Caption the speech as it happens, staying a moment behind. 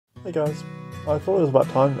Hey guys, I thought it was about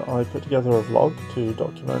time that I put together a vlog to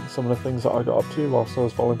document some of the things that I got up to whilst I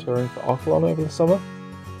was volunteering for Archelon over the summer.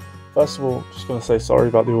 First of all, just going to say sorry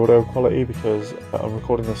about the audio quality because I'm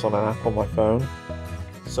recording this on an app on my phone.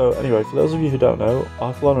 So anyway, for those of you who don't know,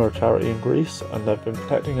 Archelon are a charity in Greece and they've been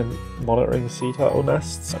protecting and monitoring sea turtle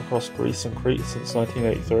nests across Greece and Crete since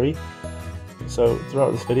 1983. So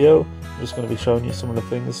throughout this video, I'm just going to be showing you some of the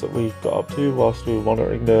things that we got up to whilst we were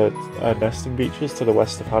monitoring the nesting beaches to the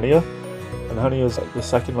west of Hania. And Hania is the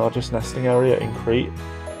second largest nesting area in Crete.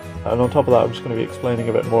 And on top of that, I'm just going to be explaining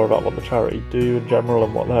a bit more about what the charity do in general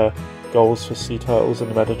and what their goals for sea turtles in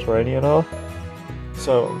the Mediterranean are.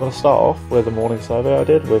 So I'm going to start off with a morning survey I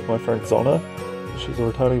did with my friend Zonna. She's a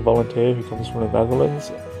returning volunteer who comes from the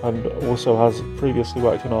Netherlands and also has previously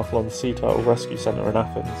worked in Archelon's Sea Turtle Rescue Centre in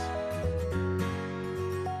Athens.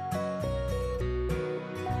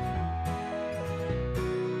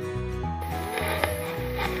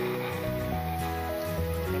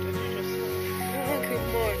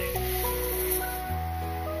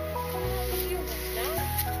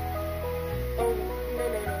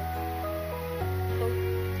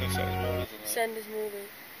 Sand is moving.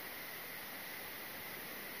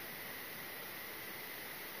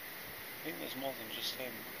 I think there's more than just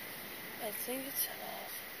him. I think it's a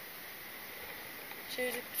lot.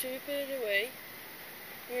 Should we put it away?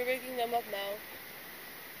 We're waking them up now.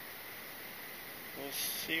 We'll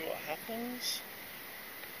see what happens.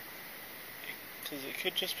 Because it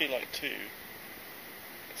could just be like two.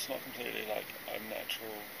 It's not completely like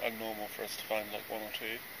normal for us to find like one or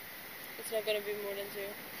two. It's not gonna be more than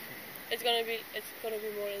two. It's gonna be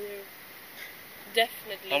more than two.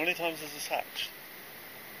 Definitely. How many times has this hatched?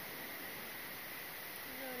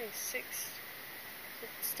 I think 6.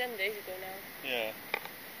 It's 10 days ago now. Yeah.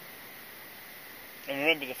 And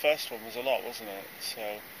remember the first one was a lot, wasn't it? So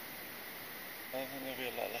I don't think there'll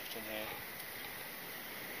be a lot left in here.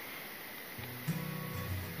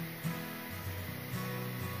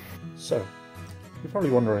 So, you're probably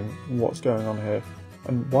wondering what's going on here.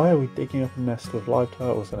 And why are we digging up a nest with live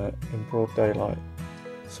turtles in it in broad daylight?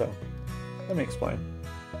 So, let me explain.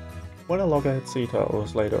 When a loggerhead sea turtle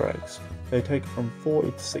has laid her eggs, they take from 40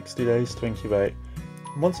 to 60 days to incubate.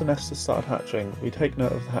 And once a nest has started hatching, we take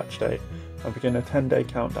note of the hatch date and begin a 10-day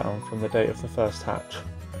countdown from the date of the first hatch.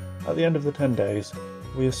 At the end of the 10 days,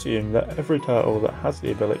 we assume that every turtle that has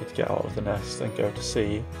the ability to get out of the nest and go to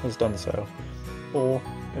sea has done so. Or,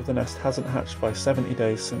 if the nest hasn't hatched by 70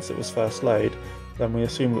 days since it was first laid, then we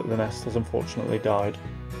assume that the nest has unfortunately died.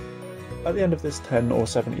 At the end of this 10 or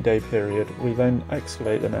 70 day period, we then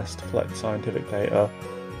excavate the nest to collect scientific data.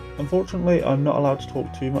 Unfortunately, I'm not allowed to talk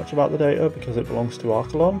too much about the data because it belongs to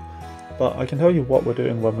Archelon, but I can tell you what we're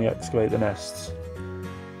doing when we excavate the nests.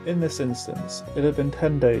 In this instance, it had been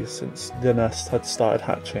 10 days since the nest had started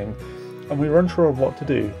hatching, and we were unsure of what to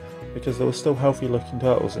do because there were still healthy looking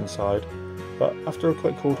turtles inside, but after a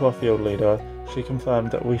quick call to our field leader, she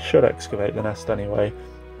confirmed that we should excavate the nest anyway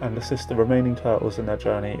and assist the remaining turtles in their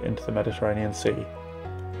journey into the Mediterranean Sea.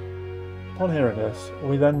 Upon hearing this,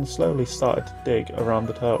 we then slowly started to dig around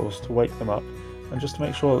the turtles to wake them up and just to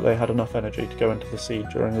make sure that they had enough energy to go into the sea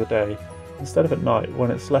during the day, instead of at night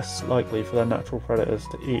when it's less likely for their natural predators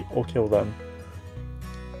to eat or kill them.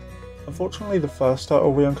 Unfortunately, the first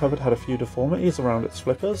turtle we uncovered had a few deformities around its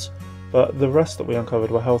flippers, but the rest that we uncovered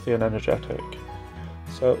were healthy and energetic.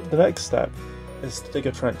 So the next step is to dig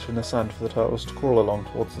a trench in the sand for the turtles to crawl along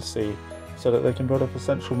towards the sea, so that they can build up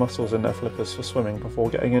essential muscles in their flippers for swimming before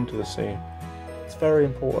getting into the sea. It's very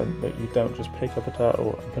important that you don't just pick up a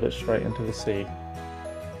turtle and put it straight into the sea.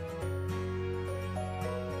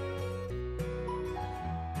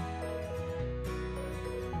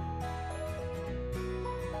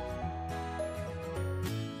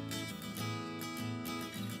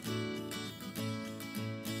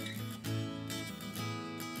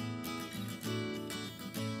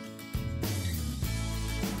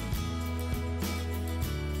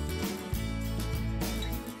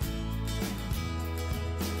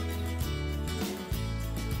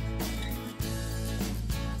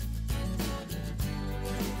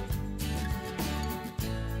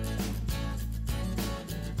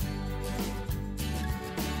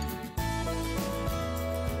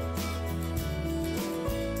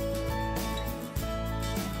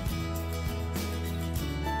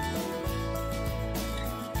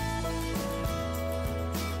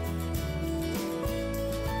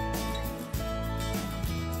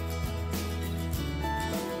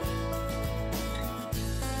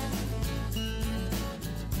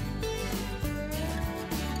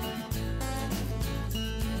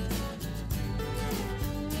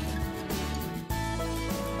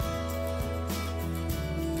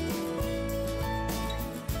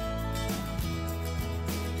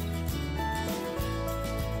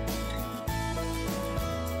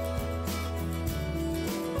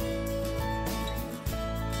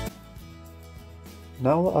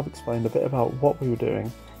 Now that I've explained a bit about what we were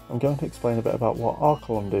doing, I'm going to explain a bit about what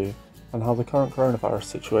Archelon do and how the current coronavirus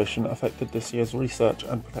situation affected this year's research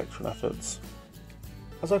and protection efforts.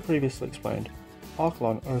 As I previously explained,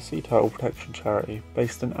 Archelon are a sea turtle protection charity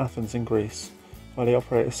based in Athens in Greece, where they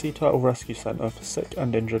operate a sea turtle rescue centre for sick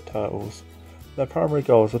and injured turtles. Their primary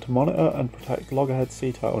goals are to monitor and protect loggerhead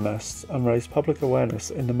sea turtle nests and raise public awareness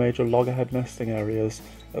in the major loggerhead nesting areas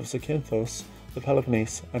of Zakynthos, the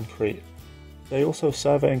Peloponnese and Crete. They also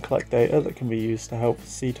survey and collect data that can be used to help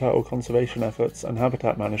sea turtle conservation efforts and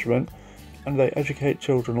habitat management, and they educate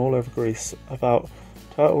children all over Greece about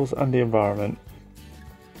turtles and the environment.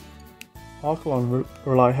 Archelon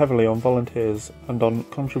rely heavily on volunteers and on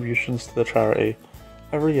contributions to the charity.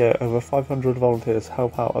 Every year, over 500 volunteers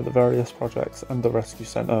help out at the various projects and the rescue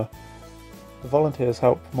centre. The volunteers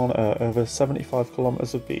help monitor over 75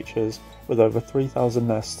 kilometres of beaches with over 3,000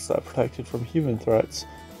 nests that are protected from human threats,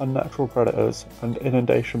 unnatural predators and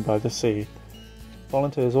inundation by the sea.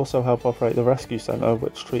 Volunteers also help operate the rescue centre,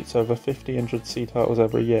 which treats over 50 injured sea turtles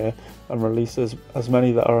every year and releases as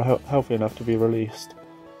many that are healthy enough to be released.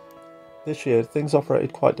 This year, things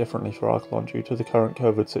operated quite differently for Archelon due to the current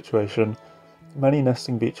COVID situation. Many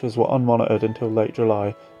nesting beaches were unmonitored until late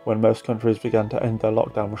July, when most countries began to end their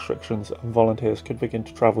lockdown restrictions and volunteers could begin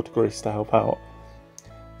to travel to Greece to help out.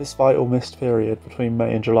 This vital missed period between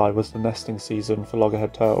May and July was the nesting season for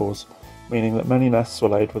loggerhead turtles, meaning that many nests were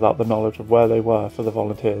laid without the knowledge of where they were for the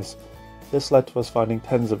volunteers. This led to us finding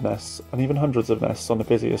tens of nests, and even hundreds of nests on the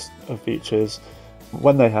busiest of beaches,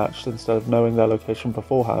 when they hatched instead of knowing their location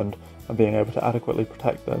beforehand and being able to adequately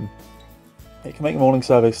protect them. It can make morning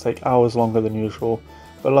surveys take hours longer than usual,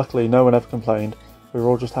 but luckily no one ever complained. We were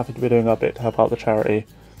all just happy to be doing our bit to help out the charity.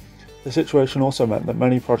 The situation also meant that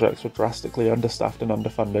many projects were drastically understaffed and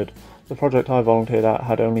underfunded. The project I volunteered at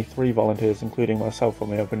had only 3 volunteers, including myself, when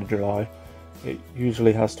we opened in July. It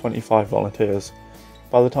usually has 25 volunteers.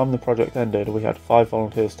 By the time the project ended, we had 5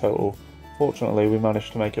 volunteers total. Fortunately, we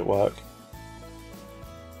managed to make it work.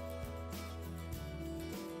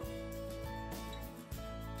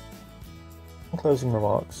 In closing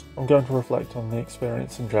remarks, I'm going to reflect on the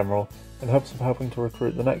experience in general in hopes of helping to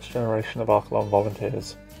recruit the next generation of Archelon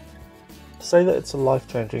volunteers. To say that it's a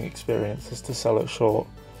life-changing experience is to sell it short.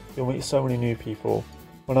 You'll meet so many new people.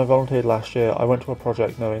 When I volunteered last year, I went to a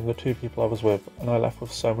project knowing the 2 people I was with, and I left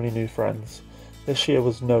with so many new friends. This year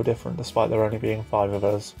was no different despite there only being 5 of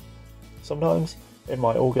us. Sometimes it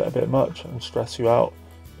might all get a bit much and stress you out,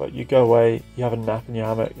 but you go away, you have a nap in your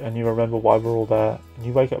hammock, and you remember why we're all there, and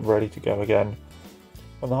you wake up ready to go again.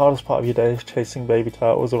 When the hardest part of your day is chasing baby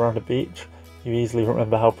turtles around a beach, you easily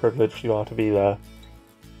remember how privileged you are to be there.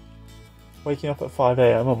 Waking up at 5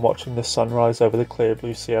 AM and watching the sun rise over the clear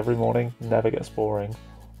blue sea every morning never gets boring,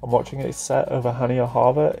 and watching it set over Hania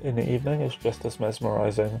Harbour in the evening is just as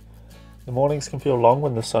mesmerising. The mornings can feel long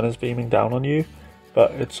when the sun is beaming down on you,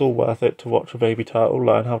 but it's all worth it to watch a baby turtle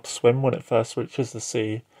learn how to swim when it first reaches the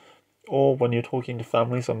sea, or when you're talking to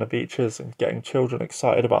families on the beaches and getting children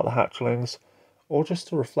excited about the hatchlings, or just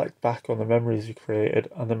to reflect back on the memories you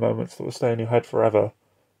created and the moments that will stay in your head forever.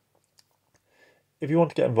 If you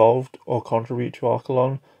want to get involved or contribute to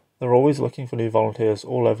Archelon, they're always looking for new volunteers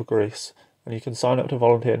all over Greece, and you can sign up to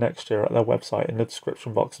volunteer next year at their website in the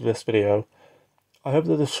description box of this video. I hope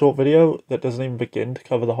that this short video, that doesn't even begin to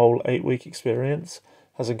cover the whole 8-week experience,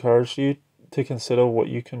 has encouraged you to consider what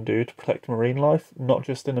you can do to protect marine life, not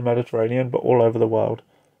just in the Mediterranean but all over the world.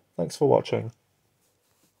 Thanks for watching.